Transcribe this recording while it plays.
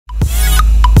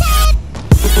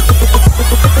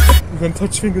gonna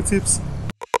touch fingertips.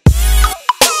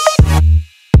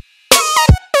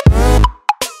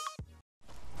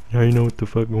 Now you know what the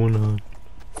fuck going on.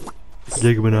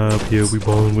 Jacob and I up here, we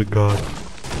balling with God.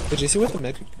 Hey, JC, where's the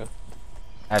medic go?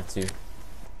 I have 2.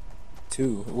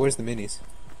 2. Where's the minis?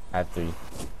 I have 3.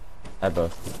 I have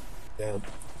both. Damn.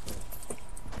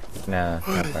 Nah,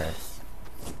 not fire.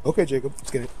 Okay, Jacob, let's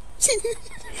get it.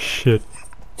 Shit.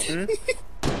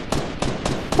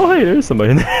 Oh hey, there's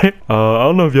somebody in there. I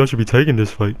don't know if y'all should be taking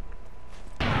this fight.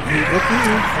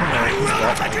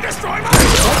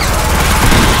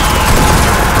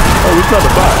 Oh, it's not a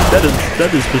bot.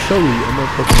 That is for surely a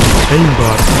motherfucking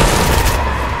aimbot.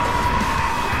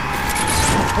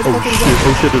 Oh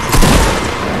shit,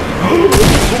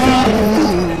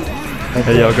 it's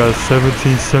hey, y'all got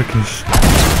 17 seconds.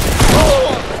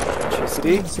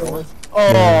 See?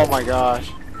 Oh my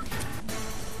gosh.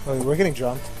 Oh, we're getting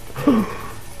jumped.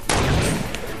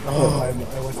 Oh, I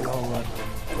went to the home run.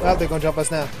 Well, they're gonna jump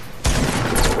us now.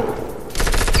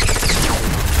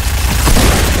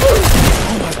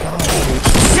 Oh my god.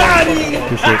 Got it!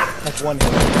 That's one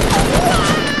hit.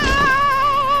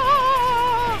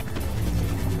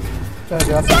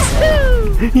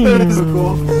 That is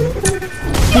cool.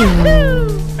 I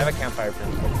have a campfire for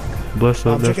Bless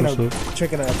up, that's checking what's up.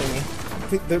 Checking out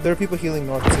thingy. There are people healing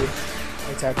north too.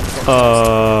 Attacking.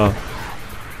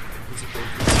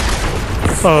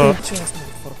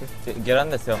 Get on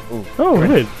this hill. Ooh. Oh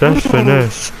wait, that's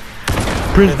finesse.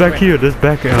 Prince back here, this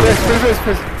back alley.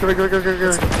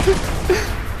 Prince.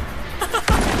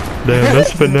 Damn,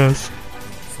 that's finesse.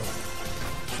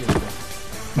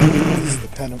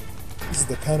 This is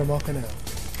the Panama Canal.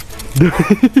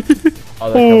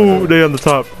 Oh, they on the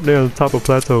top. They on the top of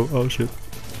plateau. Oh shit.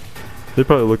 They're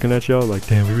probably looking at y'all like,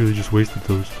 damn, we really just wasted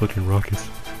those fucking rockets.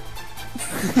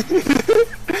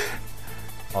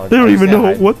 They don't even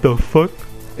know what the fuck.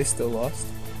 They still lost?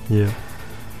 Yeah.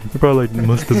 They probably like,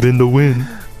 must have been the win.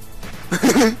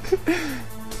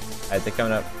 Alright, they're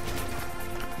coming up.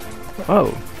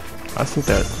 Oh. I think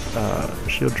that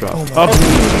shield drop. Oh,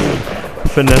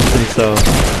 finesse himself.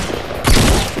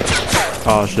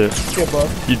 Oh shit.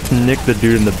 You nicked the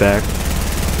dude in the back.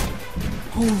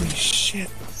 Holy shit.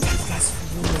 That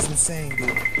was insane,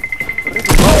 dude.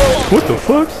 What the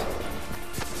fuck?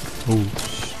 Oh.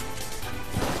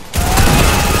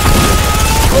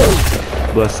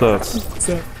 Bless up. What's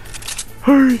up?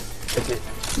 Hurry!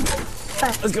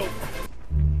 Let's go!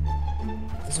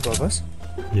 This is above us?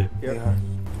 Yeah. They are.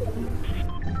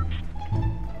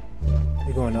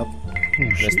 They're going up. Oh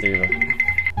There's shit. 3 of them.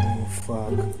 Oh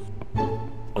fuck.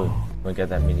 Oh, we got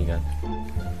that minigun.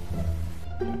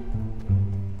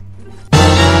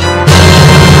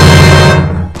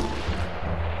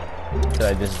 Should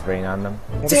I just rain on them?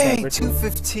 Dang,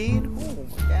 215? Oh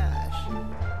my gosh.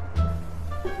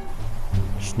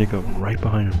 Sneak up right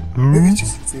behind him. Maybe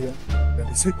just see that.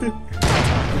 That is right there.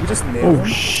 We just nail Oh them.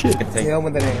 shit. Nail them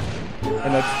with the nail.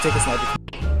 And take a sniper.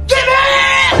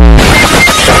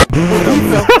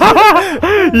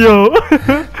 Yo.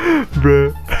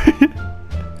 Bruh.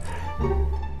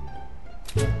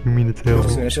 You mean to tell me?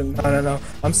 No.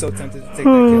 I'm so tempted to take that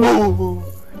No.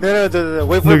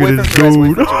 Wait for him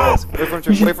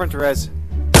to res.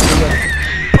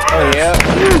 Oh yeah.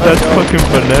 That's fucking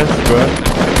finesse, bro.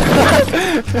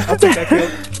 I'll take that kill.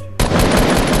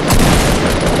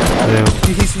 Damn.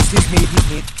 He's me.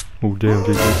 Oh damn,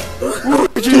 JJ.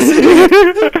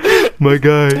 My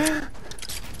guy.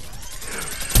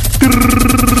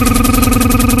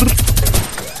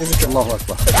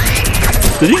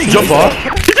 Did he jump off?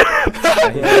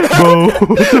 Bro,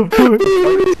 what the fuck?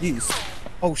 Yes.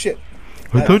 Oh shit.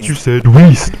 I thought you said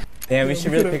waste. Damn, we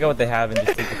should really pick up what they have and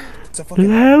just take it. There's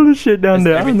hell of shit down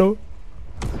there, I don't know.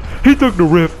 He took the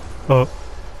rift.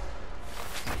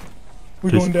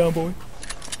 We're going down, boy.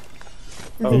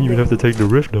 You didn't even have to take the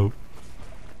rift though.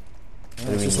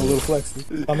 It's just a little flex.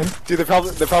 Dude,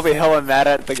 They're probably hella mad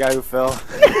at the guy who fell.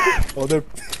 oh, they're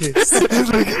pissed.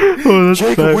 Oh, that's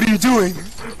Jacob, bad. what are you doing?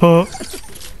 Huh?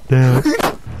 Damn.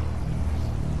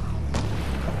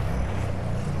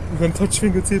 We're gonna touch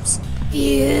fingertips.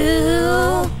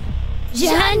 Fusion!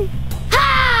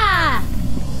 Ha!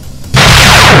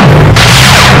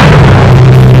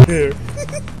 There.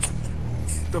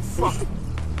 The fuck?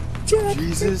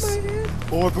 Jesus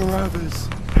or Barabbas?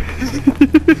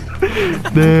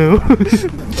 Damn.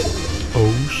 Oh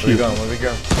Where we shit. going? Where we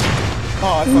go?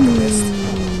 Oh, I fucking missed.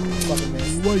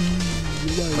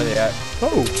 Where they at?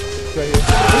 Oh. Right here.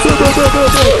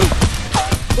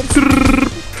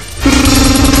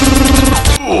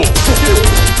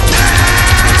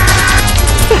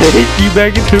 You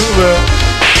back into it, man.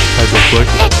 I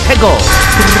deflect. Pickle!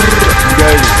 You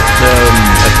guys.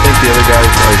 I think the other guys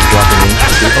are dropping in.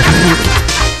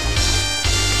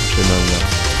 Shit, no.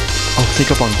 Oh, sneak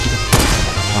up on him.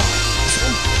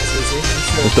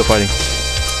 They're still fighting.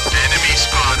 Enemy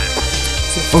spotted.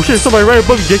 Oh shit, somebody right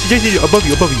above you, JC, above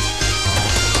you.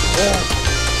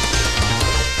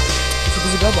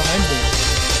 There's a guy behind me.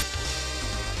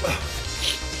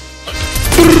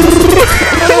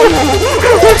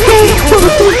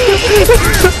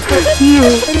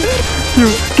 Yo,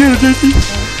 get it, JC.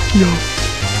 Yo.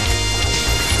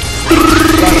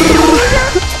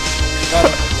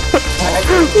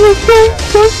 What the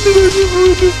fuck did I just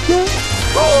ruin this guy?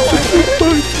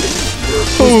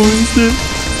 Oh shit.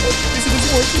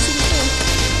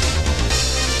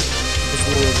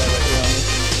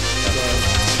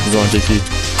 He's on JC.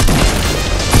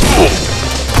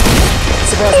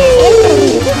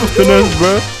 Finesse,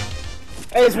 bro.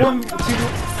 Hey, it's 1, 2.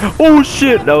 Oh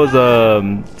shit, that was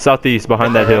southeast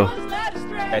behind that hill.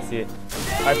 I see it.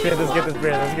 Alright, Finn, let's get this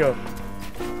bread. Let's go.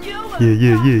 Yeah.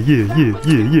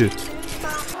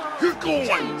 You're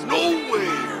going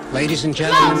nowhere. Ladies and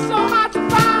gentlemen,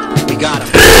 we got him.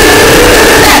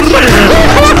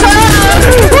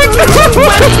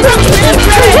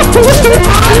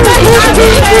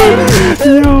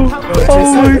 Yo, oh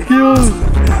my god.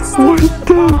 What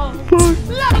the fuck?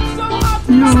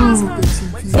 Yo,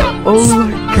 oh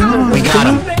my